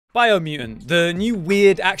Biomutant, the new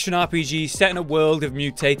weird action RPG set in a world of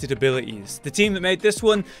mutated abilities. The team that made this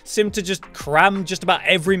one seemed to just cram just about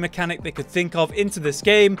every mechanic they could think of into this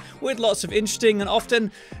game, with lots of interesting and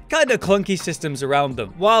often kinda clunky systems around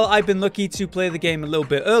them. While I've been lucky to play the game a little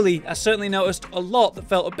bit early, I certainly noticed a lot that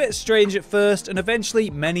felt a bit strange at first, and eventually,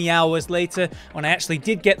 many hours later, when I actually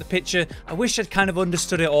did get the picture, I wish I'd kind of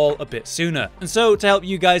understood it all a bit sooner. And so, to help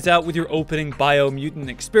you guys out with your opening Biomutant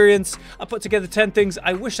experience, I put together 10 things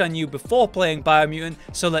I wish I knew before playing Biomutant,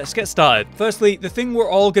 so let's get started. Firstly, the thing we're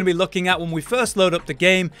all going to be looking at when we first load up the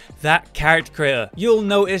game, that character creator. You'll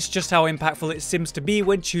notice just how impactful it seems to be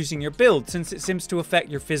when choosing your build, since it seems to affect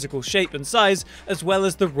your physical shape and size, as well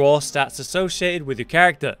as the raw stats associated with your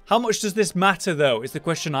character. How much does this matter though, is the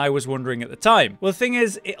question I was wondering at the time. Well, the thing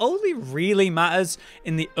is, it only really matters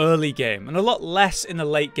in the early game, and a lot less in the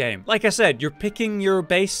late game. Like I said, you're picking your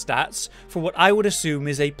base stats for what I would assume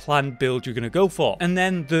is a planned build you're going to go for, and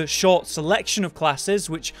then the short selection of classes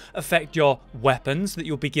which affect your weapons that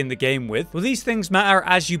you'll begin the game with. Well, these things matter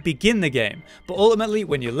as you begin the game, but ultimately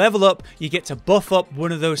when you level up, you get to buff up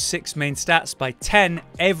one of those 6 main stats by 10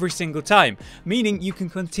 every single time, meaning you can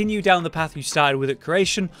continue down the path you started with at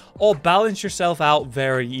creation or balance yourself out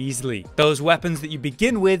very easily. Those weapons that you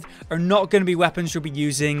begin with are not going to be weapons you'll be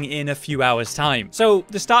using in a few hours time. So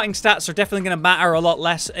the starting stats are definitely going to matter a lot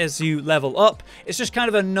less as you level up. It's just kind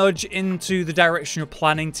of a nudge into the direction you're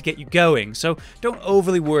planning to get you going, so don't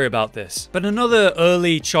overly worry about this. But another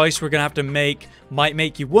early choice we're gonna have to make might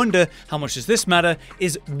make you wonder how much does this matter,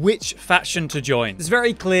 is which faction to join. It's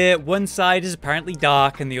very clear one side is apparently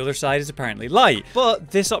dark and the other side is apparently light,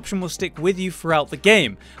 but this option will stick with you throughout the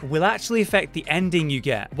game and will actually affect the ending you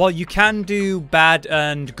get. While you can do bad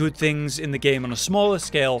and good things in the game on a smaller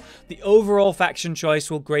scale, the overall faction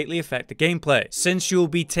choice will greatly affect the gameplay, since you'll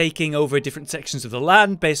be taking over different sections of the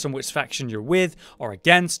land based on which faction you're with or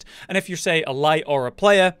against, and if you're, say, a light aura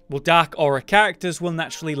player, well, dark aura characters will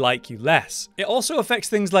naturally like you less. It also affects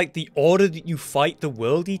things like the order that you fight the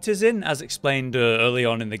world eaters in, as explained early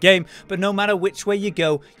on in the game, but no matter which way you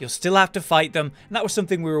go, you'll still have to fight them, and that was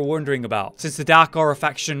something we were wondering about. Since the dark aura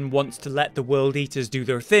faction wants to let the world eaters do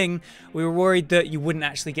their thing, we were worried that you wouldn't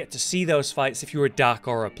actually get to see those fights if you were a dark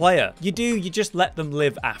aura player. You do, you just let them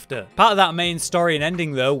live after. Part of that main story and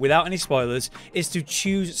ending though, without any spoilers, is to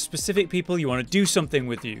choose specific people you want to do something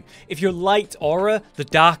with you. If you're light aura, the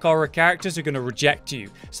dark aura characters are going to reject you,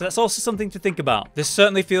 so that's also something to think about. This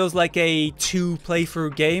certainly feels like a 2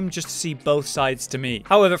 playthrough game just to see both sides to me.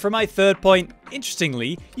 However, for my third point,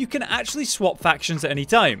 interestingly, you can actually swap factions at any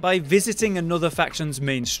time. By visiting another faction's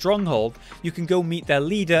main stronghold, you can go meet their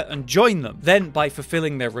leader and join them. Then, by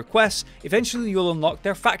fulfilling their requests, eventually you'll unlock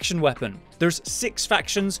their faction weapon. There's 6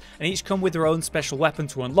 factions, and each come with their own special weapon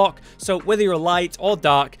to unlock, so whether you're light or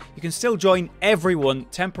dark, you can still join everyone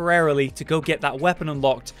temporarily to go get that weapon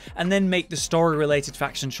unlocked, and then make the story-related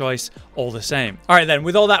faction choice all the same. Alright then,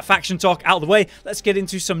 with all that faction talk out of the way, let's get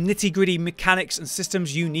into some nitty-gritty mechanics and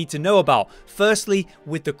systems you need to know about. Firstly,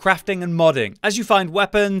 with the crafting and modding. As you find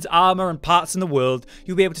weapons, armor, and parts in the world,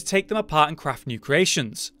 you'll be able to take them apart and craft new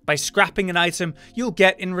creations. By scrapping an item, you'll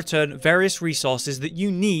get in return various resources that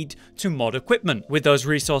you need to mod equipment. With those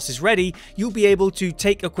resources ready, you'll be able to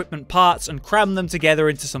take equipment parts and cram them together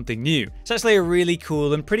into something new. It's actually a really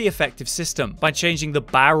cool and pretty effective system. By changing the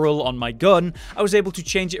barrel on my gun, I was able to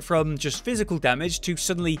change it from just physical damage to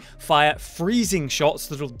suddenly fire freezing shots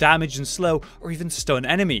that'll damage and slow or even stun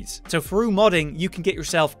enemies. So through modding, you can get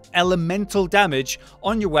yourself elemental damage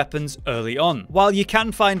on your weapons early on. While you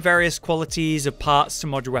can find various qualities of parts to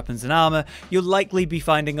mod your weapons and armor, you'll likely be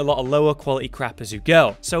finding a lot of lower quality crap as you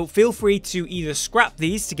go. So feel free to either scrap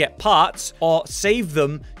these to get parts or save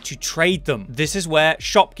them to trade them. This is where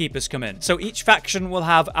shopkeepers come in. So each faction will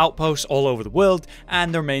have outposts all over the world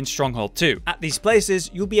and their main stronghold too. At these places,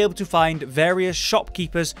 you'll be able to find various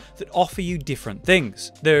shopkeepers that offer you different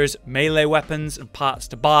things. There's melee weapons and parts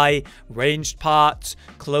to buy, ranged parts,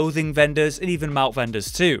 clothing vendors, and even mount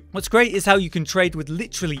vendors too. What's great is how you can trade with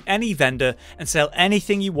literally any vendor and sell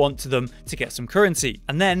anything you want to them to get some currency,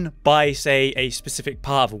 and then buy, say, a specific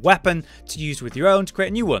part of a weapon to use with your own to create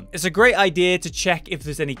a new one. It's a great idea to check if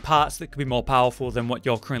there's any parts that could be more powerful than what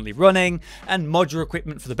you're currently running and mod your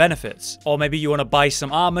equipment for the benefits. Or maybe you want to buy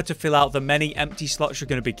some armor to fill out the many empty slots you're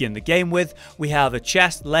going to begin the game with. We have a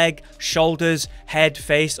chest, leg, shoulders, head,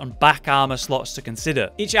 face, and back armor slots to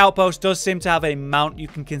consider. Each outpost does seem to have a mount you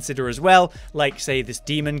can consider as well, like say this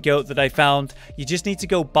demon goat that I found. You just need to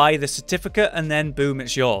go buy the certificate and then boom, it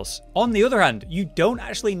it's yours. On the other hand, you don't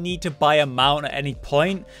actually need to buy a mount at any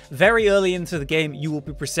point. Very early into the game, you will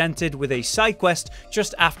be presented with a side quest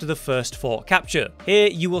just after the first fort capture. Here,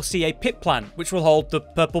 you will see a pip plant, which will hold the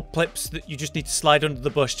purple pips that you just need to slide under the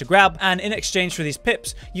bush to grab, and in exchange for these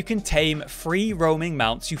pips, you can tame free roaming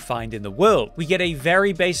mounts you find in the world. We get a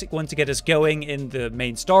very basic one to get us going in the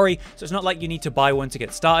main story, so it's not like you need to buy one to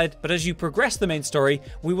get started, but as you progress the main story,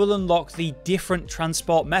 we will unlock the different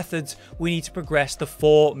transport methods we need to progress the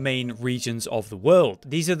 4 main regions of the world.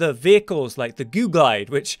 These are the vehicles like the Goo Glide,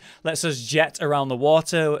 which lets us jet around the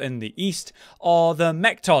water in the east, or the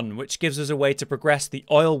Mekton, which gives us a way to progress the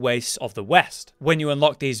oil wastes of the west. When you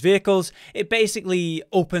unlock these vehicles, it basically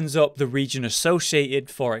opens up the region associated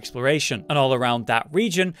for exploration, and all around that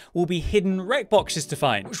region will be hidden rec boxes to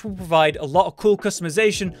find, which will provide a lot of cool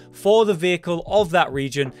customization for the vehicle of that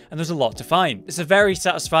region, and there's a lot to find. It's a very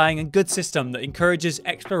satisfying and good system that encourages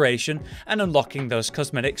exploration and unlocking those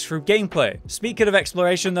cosmetics through gameplay. Speaking of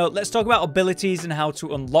exploration though, let's talk about abilities and how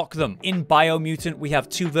to unlock them. In Biomutant, we have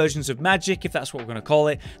 2 versions of magic, if that's what we're going to call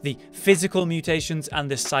it, the physical mutations and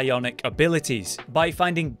the psionic abilities. By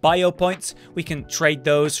finding bio points, we can trade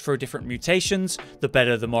those for different mutations, the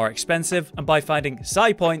better the more expensive, and by finding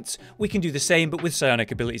psi points, we can do the same but with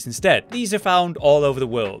psionic abilities instead. These are found all over the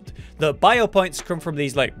world. The bio points come from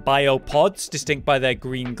these like bio pods, distinct by their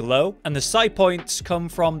green glow, and the psi points come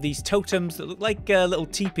from these totems that look like a little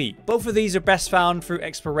teepee. Both of these are best found through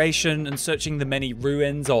exploration and searching the many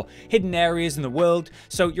ruins or hidden areas in the world,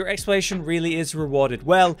 so your exploration really is rewarded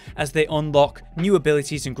well as they unlock new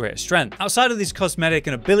abilities and greater strength. Outside of these cosmetic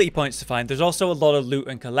and ability points to find, there's also a lot of loot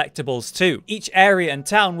and collectibles too. Each area and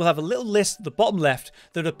town will have a little list at the bottom left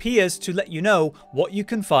that appears to let you know what you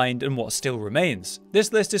can find and what still remains.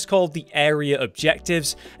 This list is called the area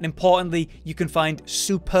objectives, and importantly, you can find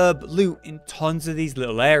superb loot in tons of these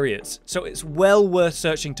little areas. So it's well worth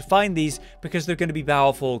searching to find these because they're going to be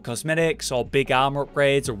powerful cosmetics or big armor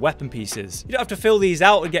upgrades or weapon pieces. You don't have to fill these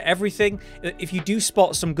out and get everything. If you do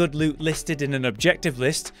spot some good loot listed in an objective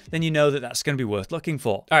list, then you know that that's going to be worth looking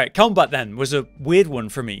for. Alright, combat then was a weird one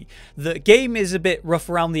for me. The game is a bit rough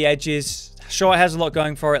around the edges. Sure, it has a lot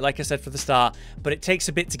going for it, like I said for the start, but it takes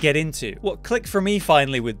a bit to get into. What clicked for me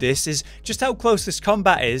finally with this is just how close this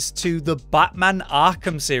combat is to the Batman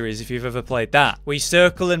Arkham series, if you've ever played that. We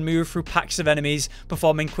circle and move through packs of enemies,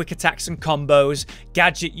 performing quick attacks and combos,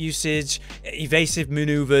 gadget usage, evasive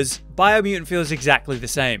maneuvers. Biomutant feels exactly the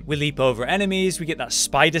same. We leap over enemies, we get that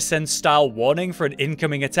spider sense style warning for an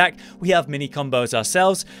incoming attack, we have mini combos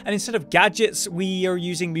ourselves, and instead of gadgets, we are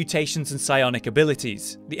using mutations and psionic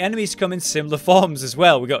abilities. The enemies come in similar forms as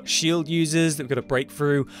well. We got shield users that we've got to break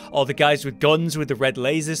through, or the guys with guns with the red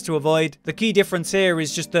lasers to avoid. The key difference here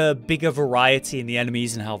is just the bigger variety in the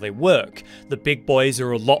enemies and how they work. The big boys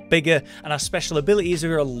are a lot bigger, and our special abilities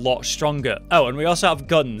are a lot stronger. Oh, and we also have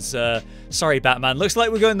guns. Sorry, Batman. Looks like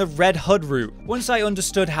we're going the Red HUD route. Once I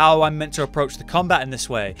understood how I'm meant to approach the combat in this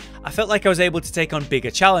way, I felt like I was able to take on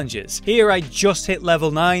bigger challenges. Here, I just hit level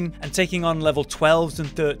 9, and taking on level 12s and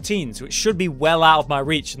 13s, which should be well out of my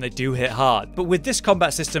reach, and they do hit hard. But with this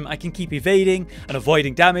combat system, I can keep evading and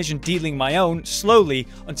avoiding damage and dealing my own slowly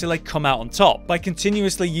until I come out on top. By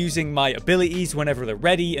continuously using my abilities whenever they're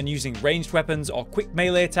ready and using ranged weapons or quick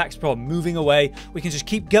melee attacks before moving away, we can just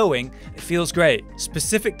keep going. It feels great.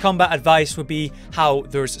 Specific combat advice would be how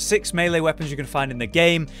there's 6 melee weapons you can find in the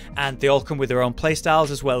game, and they all come with their own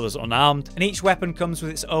playstyles as well as unarmed, and each weapon comes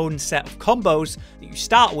with its own set of combos that you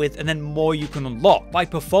start with and then more you can unlock. By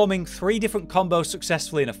performing 3 different combos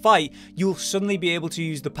successfully in a fight, you'll suddenly be able to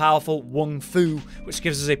use the powerful Wung Fu, which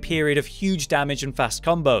gives us a period of huge damage and fast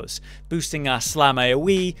combos, boosting our slam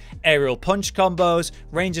AoE, aerial punch combos,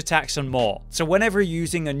 range attacks and more. So whenever you're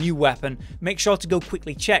using a new weapon, make sure to go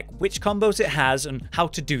quickly check which combos it has and how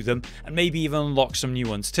to do them, and maybe even unlock some new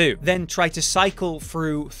ones too. Then try to cycle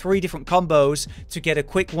through 3 different combos to get a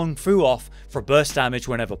quick Wung Fu off for burst damage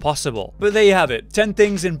whenever possible. But there you have it, 10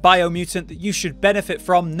 things in Biomutant that you should benefit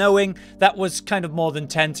from knowing. That was kind of more than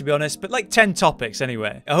 10 to be honest, but like 10 topics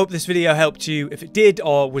anyway. I hope this video helped you. If it did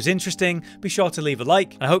or was interesting, be sure to leave a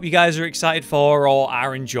like. And I hope you guys are excited for or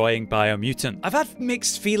are enjoying Biomutant. I've had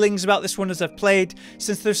mixed feelings about this one as I've played,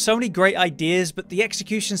 since there's so many great ideas, but the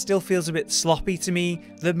execution still feels a bit sloppy to me.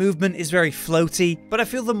 The movement is very floaty, but I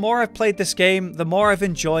feel the the more I've played this game, the more I've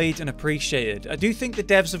enjoyed and appreciated. I do think the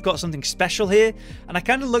devs have got something special here, and I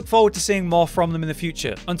kind of look forward to seeing more from them in the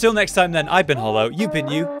future. Until next time then, I've been Hollow, you've been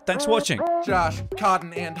you, thanks for watching. Josh,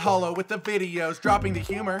 Cotton, and Hollow with the videos, dropping the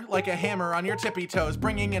humor like a hammer on your tippy toes,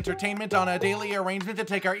 bringing entertainment on a daily arrangement to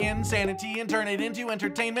take our insanity and turn it into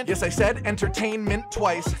entertainment. Yes, I said entertainment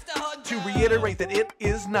twice, to reiterate that it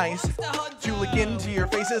is nice to look into your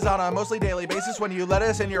faces on a mostly daily basis when you let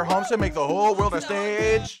us in your homes to make the whole world a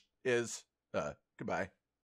stage. Goodbye.